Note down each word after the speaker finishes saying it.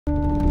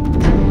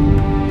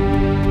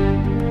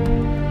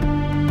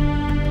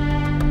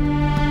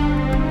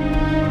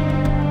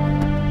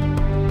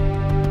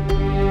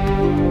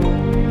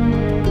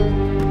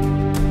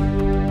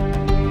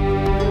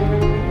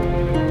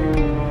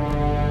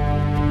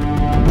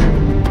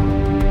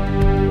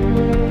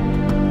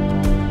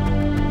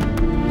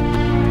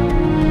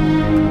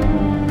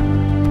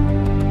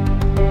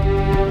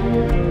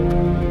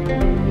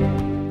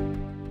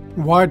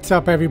What's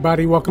up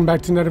everybody, welcome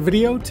back to another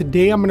video.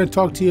 Today I'm going to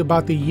talk to you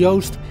about the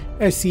Yoast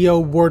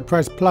SEO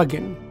WordPress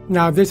plugin.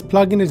 Now this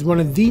plugin is one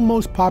of the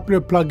most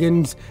popular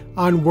plugins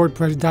on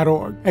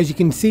WordPress.org. As you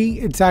can see,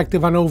 it's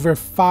active on over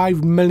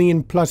 5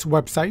 million plus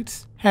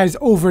websites, has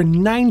over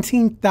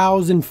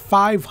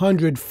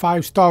 19,500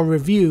 5-star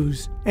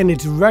reviews, and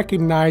it's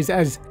recognized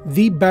as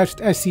the best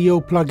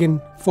SEO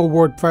plugin for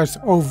WordPress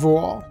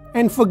overall.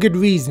 And for good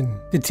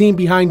reason. The team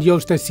behind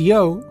Yoast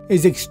SEO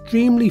is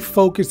extremely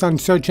focused on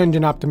search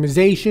engine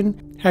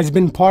optimization, has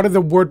been part of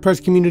the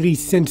WordPress community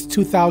since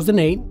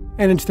 2008,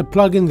 and it's the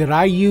plugin that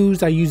I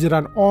use. I use it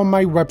on all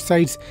my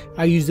websites,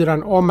 I use it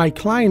on all my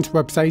clients'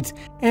 websites,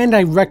 and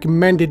I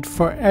recommend it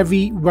for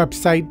every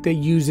website that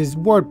uses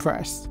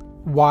WordPress.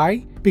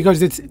 Why?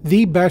 Because it's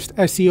the best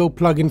SEO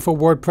plugin for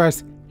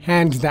WordPress,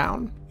 hands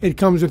down. It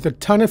comes with a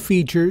ton of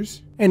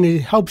features, and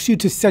it helps you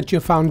to set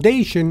your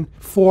foundation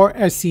for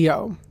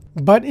SEO.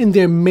 But in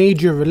their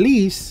major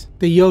release,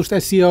 the Yoast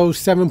SEO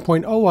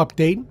 7.0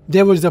 update,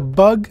 there was a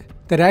bug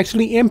that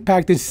actually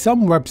impacted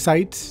some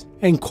websites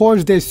and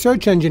caused their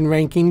search engine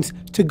rankings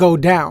to go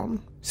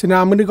down. So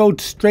now I'm going to go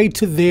straight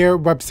to their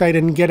website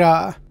and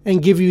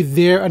give you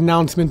their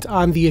announcement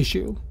on the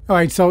issue.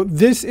 Alright, so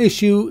this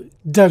issue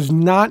does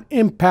not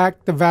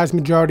impact the vast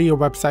majority of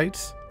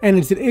websites, and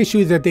it's an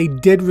issue that they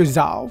did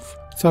resolve.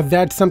 So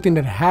that's something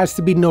that has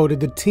to be noted.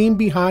 The team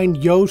behind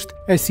Yoast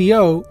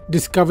SEO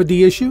discovered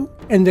the issue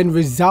and then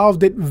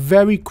resolved it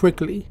very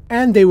quickly.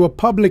 And they were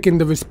public in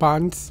the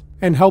response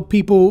and helped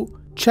people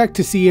check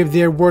to see if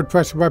their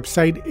WordPress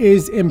website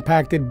is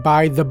impacted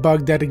by the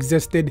bug that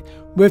existed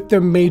with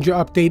the major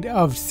update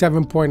of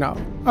 7.0.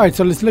 Alright,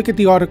 so let's look at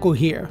the article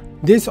here.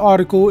 This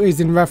article is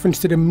in reference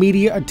to the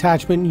media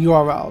attachment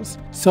URLs.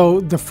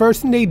 So the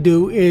first thing they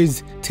do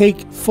is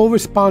take full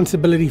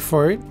responsibility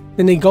for it.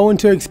 Then they go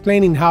into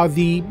explaining how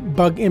the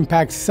bug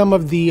impacts some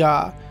of the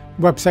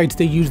websites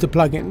that use the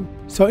plugin.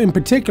 So in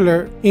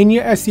particular, in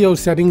your SEO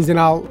settings, and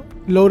I'll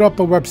load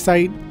up a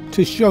website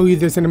to show you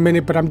this in a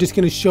minute, but I'm just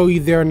going to show you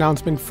their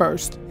announcement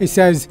first. It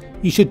says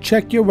you should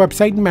check your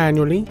website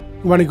manually.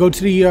 You want to go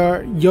to the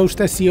Yoast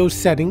SEO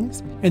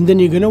settings, and then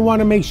you're going to want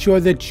to make sure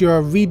that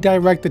your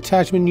redirect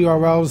attachment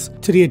URLs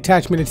to the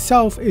attachment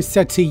itself is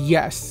set to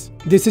yes.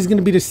 This is going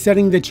to be the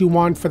setting that you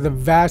want for the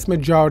vast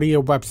majority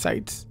of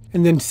websites.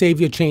 And then save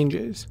your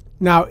changes.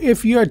 Now,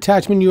 if your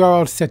attachment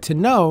URL is set to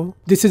no,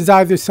 this is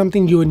either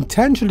something you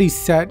intentionally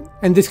set,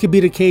 and this could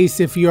be the case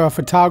if you're a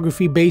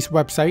photography-based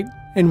website,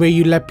 and where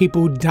you let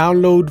people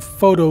download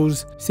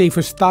photos, say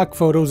for stock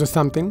photos or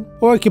something,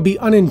 or it could be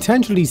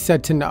unintentionally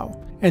set to no.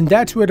 And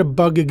that's where the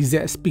bug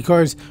exists,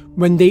 because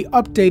when they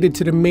updated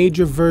to the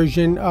major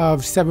version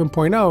of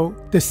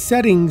 7.0, the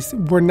settings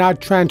were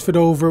not transferred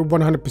over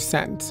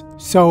 100%.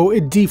 So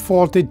it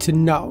defaulted to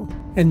no.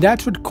 And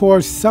that's what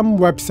caused some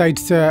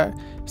websites to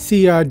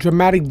see a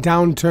dramatic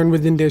downturn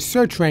within their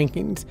search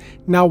rankings.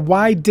 Now,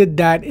 why did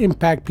that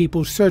impact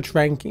people's search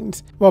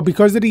rankings? Well,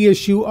 because of the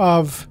issue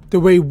of the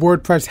way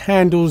WordPress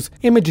handles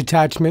image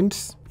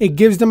attachments, it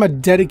gives them a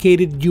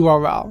dedicated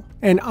URL.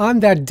 And on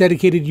that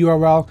dedicated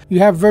URL, you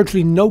have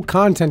virtually no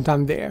content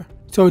on there.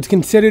 So it's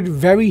considered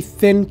very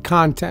thin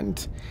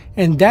content.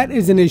 And that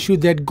is an issue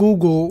that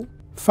Google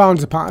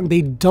frowns upon.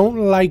 They don't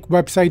like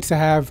websites to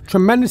have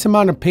tremendous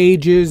amount of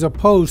pages or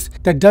posts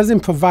that doesn't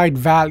provide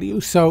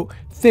value. So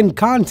thin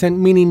content,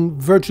 meaning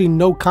virtually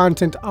no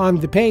content on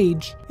the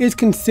page, is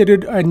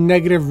considered a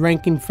negative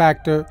ranking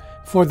factor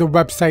for the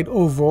website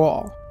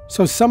overall.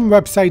 So some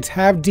websites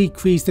have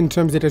decreased in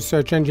terms of their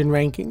search engine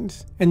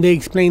rankings, and they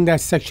explain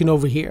that section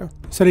over here.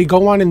 So they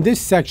go on in this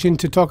section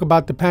to talk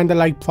about the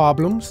panda-like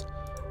problems.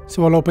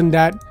 So I'll open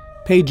that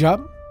page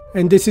up,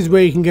 and this is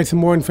where you can get some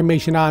more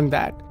information on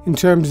that in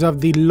terms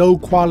of the low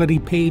quality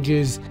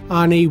pages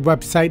on a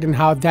website and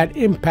how that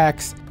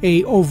impacts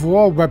a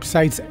overall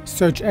website's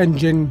search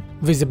engine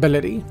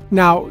visibility.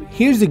 Now,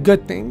 here's the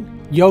good thing.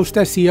 Yoast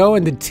SEO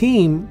and the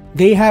team,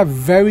 they have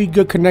very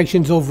good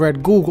connections over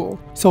at Google.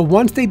 So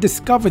once they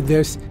discovered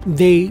this,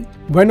 they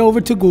went over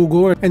to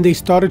Google and they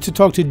started to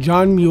talk to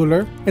John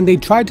Mueller, and they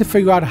tried to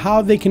figure out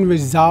how they can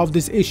resolve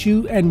this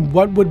issue and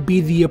what would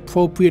be the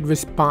appropriate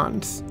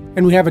response.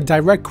 And we have a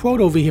direct quote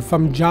over here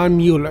from John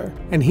Mueller,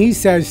 and he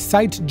says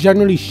sites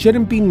generally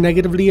shouldn't be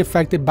negatively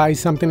affected by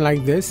something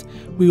like this.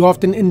 We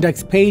often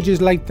index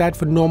pages like that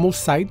for normal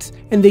sites,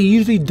 and they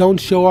usually don't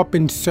show up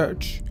in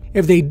search.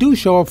 If they do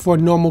show up for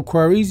normal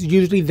queries,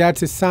 usually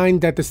that's a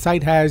sign that the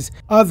site has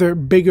other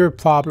bigger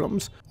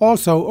problems.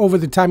 Also, over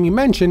the time you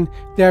mentioned,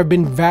 there have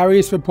been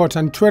various reports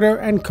on Twitter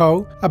and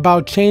co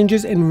about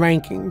changes in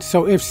rankings.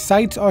 So if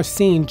sites are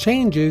seeing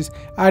changes,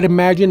 I'd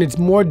imagine it's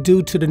more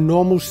due to the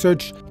normal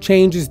search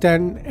changes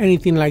than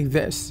anything like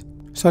this.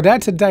 So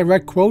that's a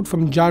direct quote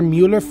from John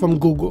Mueller from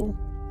Google.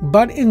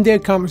 But in their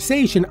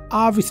conversation,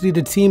 obviously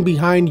the team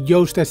behind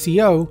Yoast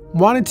SEO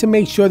wanted to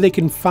make sure they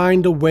can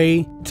find a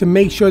way to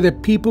make sure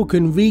that people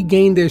can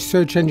regain their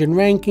search engine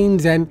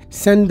rankings and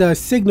send a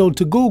signal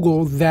to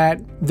Google that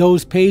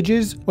those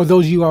pages or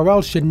those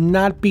URLs should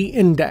not be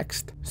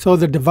indexed. So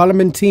the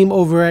development team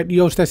over at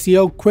Yoast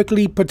SEO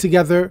quickly put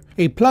together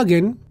a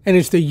plugin, and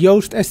it's the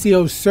Yoast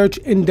SEO Search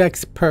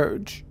Index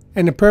Purge.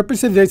 And the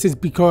purpose of this is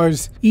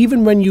because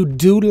even when you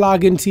do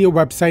log into your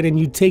website and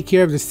you take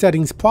care of the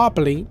settings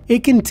properly,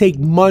 it can take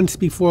months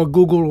before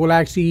Google will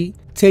actually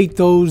take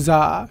those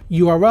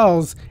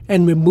URLs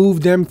and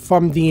remove them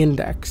from the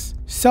index.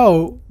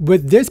 So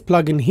with this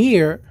plugin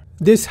here,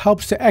 this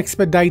helps to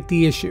expedite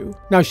the issue.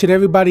 Now, should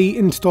everybody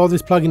install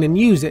this plugin and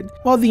use it?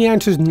 Well, the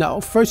answer is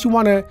no. First, you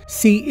want to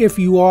see if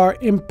you are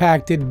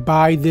impacted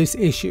by this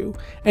issue.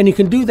 And you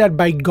can do that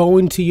by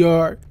going to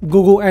your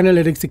Google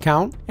Analytics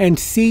account and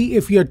see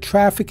if your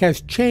traffic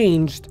has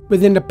changed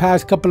within the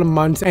past couple of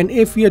months and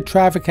if your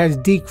traffic has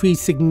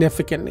decreased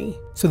significantly.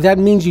 So that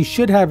means you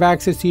should have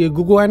access to your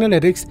Google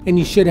Analytics and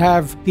you should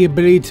have the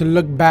ability to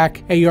look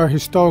back at your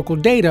historical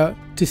data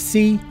to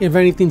see if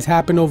anything's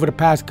happened over the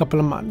past couple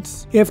of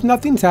months. If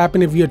nothing's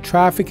happened, if your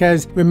traffic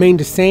has remained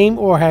the same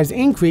or has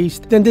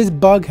increased, then this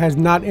bug has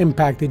not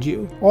impacted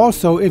you.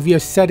 Also, if your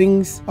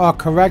settings are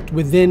correct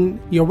within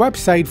your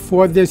website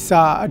for this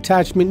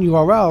attachment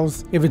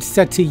URLs, if it's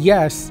set to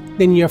yes,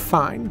 then you're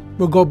fine.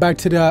 We'll go back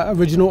to the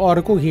original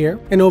article here,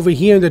 and over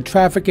here in the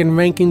traffic and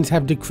rankings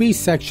have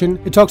decreased section,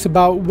 it talks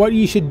about what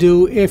you should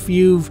do if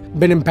you've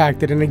been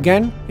impacted. And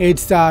again,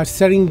 it's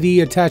setting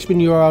the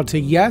attachment URL to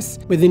yes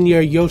within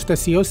your Yoast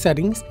SEO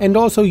settings, and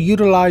also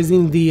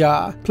utilizing the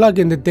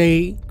plugin that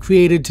they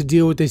created to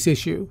deal with this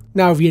issue.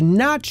 Now, if you're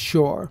not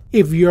sure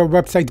if your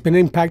website's been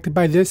impacted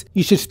by this,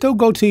 you should still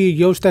go to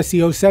your Yoast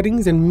SEO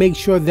settings and make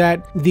sure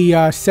that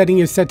the setting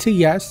is set to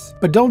yes,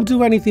 but don't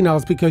do anything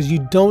else because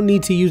you don't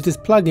need to use this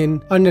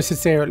plugin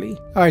unnecessarily.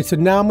 Alright, so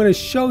now I'm going to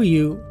show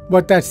you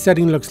what that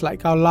setting looks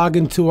like. I'll log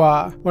into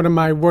one of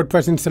my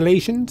WordPress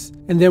installations,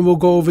 and then we'll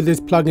go over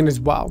this plugin as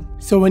well.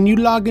 So when you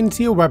log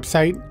into your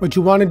website, what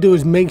you want to do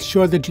is make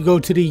sure that you go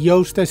to the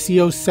Yoast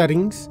SEO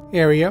settings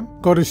area,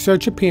 go to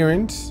search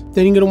appearance,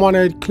 then you're going to want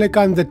to click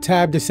on the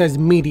tab that says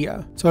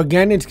media. So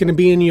again, it's going to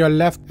be in your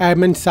left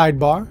admin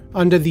sidebar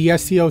under the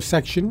SEO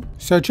section,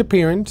 search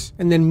appearance,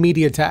 and then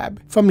media tab.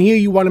 From here,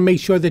 you want to make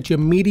sure that your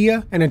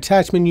media and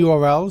attachment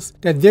URLs,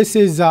 that this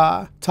is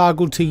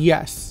toggled to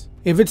yes.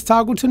 If it's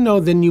toggled to no,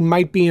 then you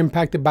might be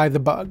impacted by the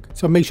bug.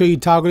 So make sure you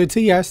toggle it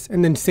to yes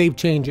and then save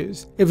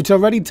changes. If it's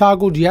already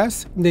toggled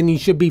yes, then you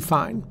should be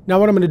fine. Now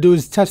what I'm going to do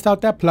is test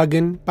out that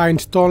plugin by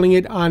installing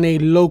it on a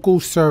local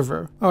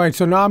server. Alright,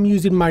 so now I'm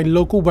using my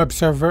local web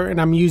server and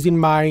I'm using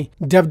my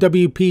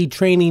DevWP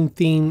training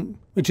theme,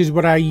 which is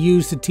what I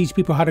use to teach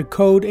people how to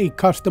code a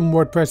custom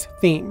WordPress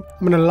theme.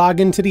 I'm going to log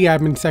into the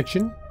admin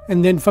section,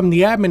 and then from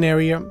the admin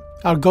area,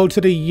 I'll go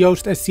to the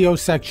Yoast SEO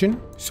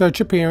section,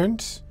 search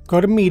appearance, go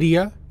to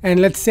media, and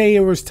let's say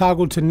it was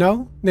toggled to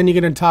no, then you're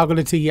going to toggle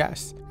it to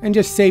yes, and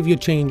just save your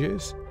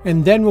changes.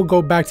 And then we'll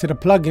go back to the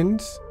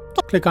plugins,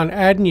 click on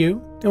add new,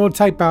 and we'll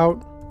type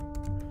out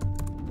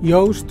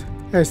Yoast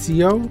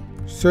SEO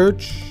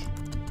Search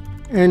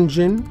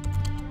Engine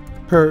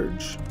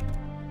Purge.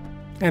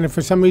 And if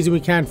for some reason we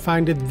can't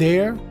find it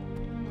there,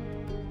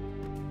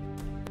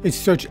 it's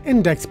Search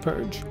Index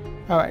Purge.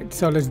 Alright,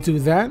 so let's do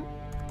that.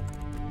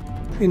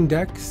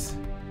 Index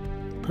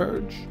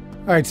Purge.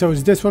 Alright, so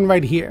it's this one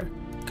right here.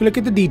 Look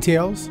at the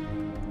details.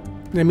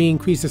 Let me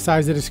increase the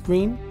size of the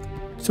screen.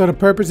 So the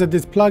purpose of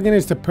this plugin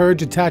is to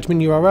purge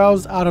attachment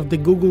URLs out of the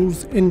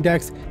Google's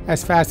index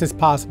as fast as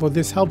possible.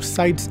 This helps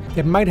sites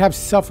that might have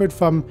suffered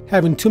from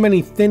having too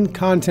many thin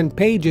content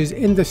pages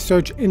in the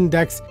search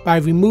index by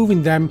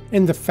removing them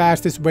in the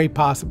fastest way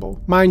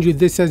possible. Mind you,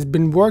 this has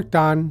been worked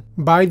on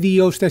by the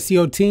Yoast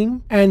SEO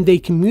team, and they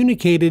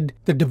communicated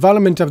the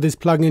development of this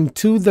plugin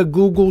to the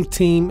Google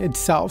team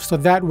itself. So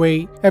that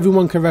way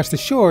everyone can rest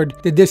assured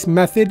that this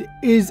method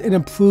is an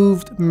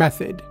approved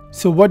method.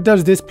 So what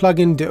does this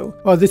plugin do?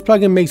 Well, this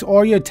plugin makes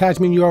all your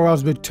attachment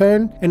URLs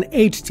return an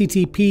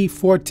HTTP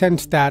 410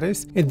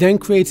 status. It then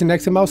creates an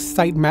XML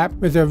sitemap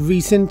with a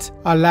recent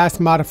last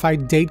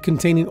modified date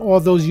containing all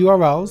those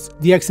URLs.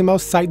 The XML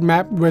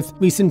sitemap with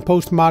recent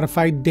post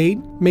modified date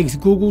makes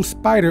Google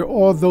spider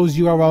all those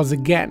URLs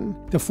again.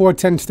 The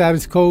 410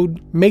 status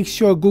code makes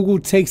sure Google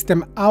takes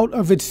them out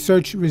of its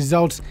search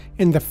results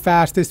in the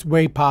fastest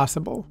way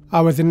possible.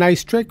 With a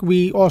nice trick,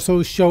 we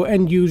also show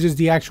end users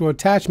the actual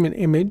attachment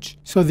image,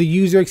 so the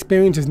user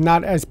experience is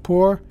not as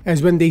poor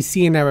as when they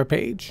see an error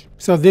page.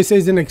 So this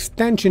is an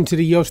extension to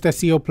the Yoast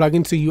SEO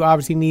plugin, so you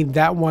obviously need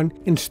that one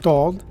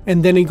installed.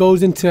 And then it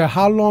goes into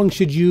how long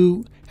should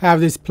you have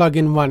this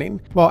plugin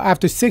running. Well,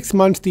 after 6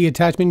 months, the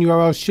attachment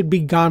URL should be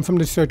gone from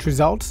the search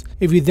results.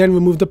 If you then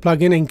remove the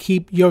plugin and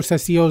keep Yoast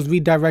SEO's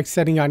redirect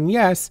setting on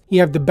yes, you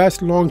have the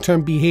best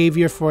long-term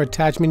behavior for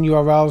attachment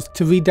URLs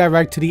to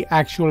redirect to the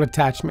actual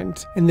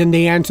attachment. And then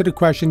they answer the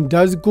question,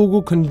 does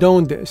Google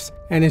condone this?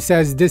 and it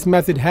says this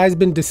method has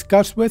been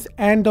discussed with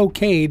and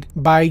okayed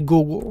by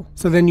Google.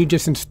 So then you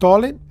just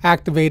install it,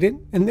 activate it,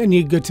 and then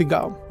you're good to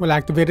go. We'll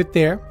activate it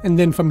there. And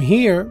then from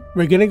here,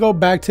 we're going to go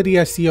back to the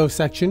SEO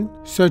section,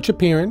 search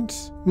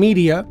appearance,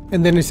 media,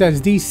 and then it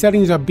says these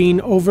settings are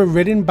being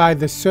overridden by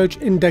the search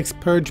index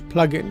purge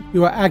plugin.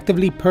 You are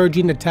actively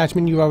purging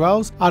attachment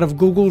URLs out of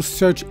Google's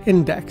search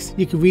index.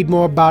 You can read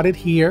more about it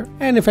here,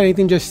 and if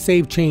anything, just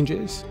save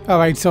changes.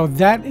 Alright, so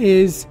that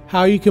is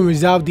how you can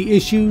resolve the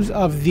issues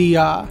of the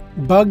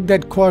bug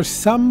that caused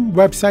some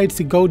websites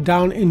to go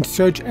down in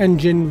search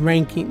engine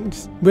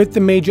rankings with the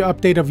major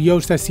update of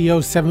Yoast SEO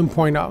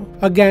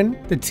 7.0.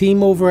 Again, the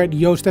team over at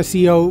Yoast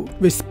SEO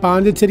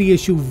responded to the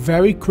issue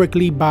very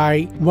quickly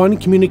by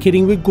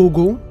communicating with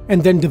Google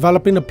and then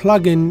developing a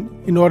plugin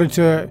in order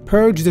to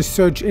purge the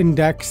search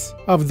index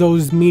of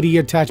those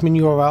media attachment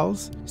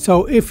URLs.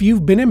 So if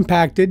you've been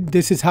impacted,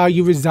 this is how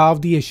you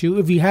resolve the issue.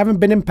 If you haven't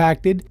been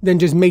impacted, then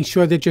just make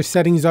sure that your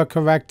settings are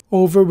correct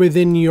over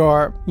within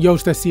your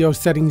Yoast SEO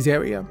settings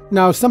area.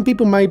 Now, some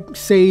people might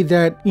say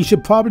that you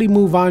should probably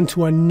move on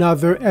to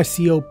another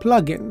SEO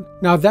plugin.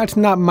 Now, that's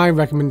not my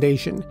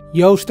recommendation.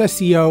 Yoast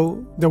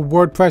SEO, the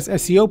WordPress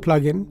SEO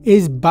plugin,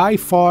 is by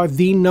far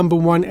the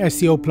 #1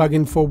 SEO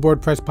plugin for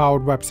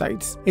WordPress-powered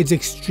websites. It's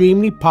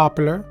extremely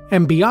popular,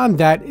 and beyond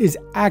that, is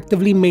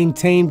actively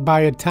maintained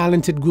by a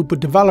talented group of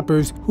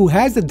developers who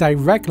has a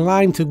direct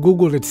line to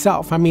Google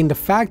itself. I mean, the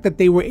fact that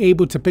they were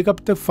able to pick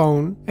up the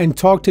phone and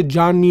talk to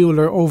John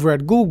Mueller over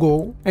at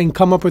Google and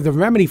come up with a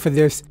remedy for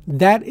this,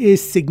 that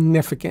is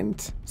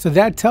significant. So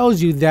that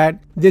tells you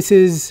that this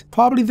is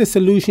probably the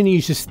solution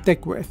you should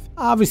stick with.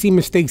 Obviously,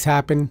 mistakes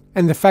happen,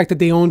 and the fact that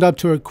they owned up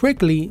to it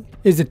quickly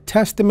is a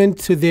testament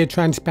to their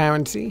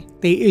transparency.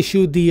 They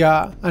issued the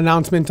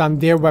announcement on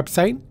their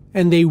website,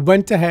 and they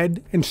went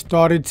ahead and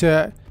started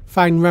to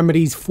find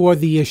remedies for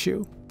the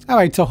issue.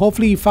 Alright, so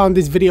hopefully you found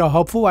this video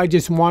helpful. I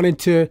just wanted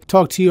to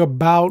talk to you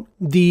about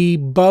the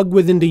bug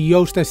within the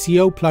Yoast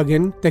SEO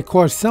plugin that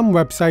caused some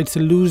websites to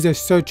lose their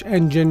search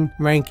engine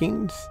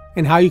rankings,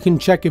 and how you can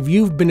check if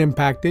you've been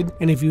impacted,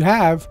 and if you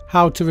have,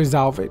 how to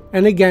resolve it.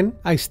 And again,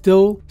 I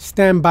still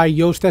stand by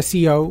Yoast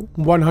SEO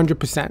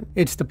 100%.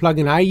 It's the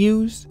plugin I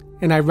use,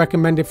 and I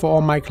recommend it for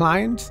all my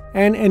clients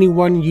and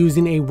anyone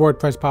using a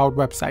WordPress powered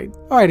website.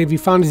 Alright, if you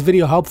found this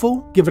video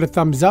helpful, give it a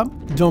thumbs up.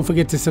 Don't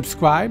forget to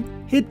subscribe.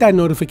 Hit that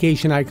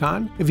notification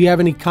icon. If you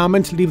have any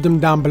comments, leave them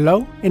down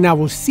below, and I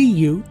will see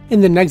you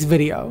in the next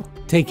video.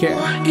 Take care.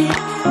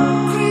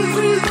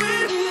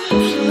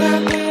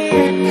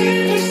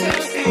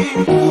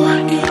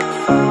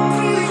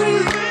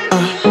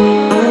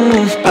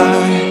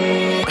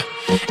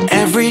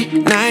 Every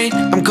night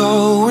I'm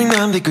going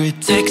on the grid,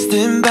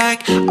 texting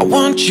back, I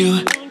want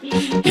you,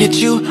 hit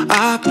you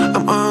up,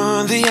 I'm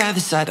on the other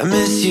side, I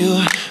miss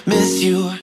you.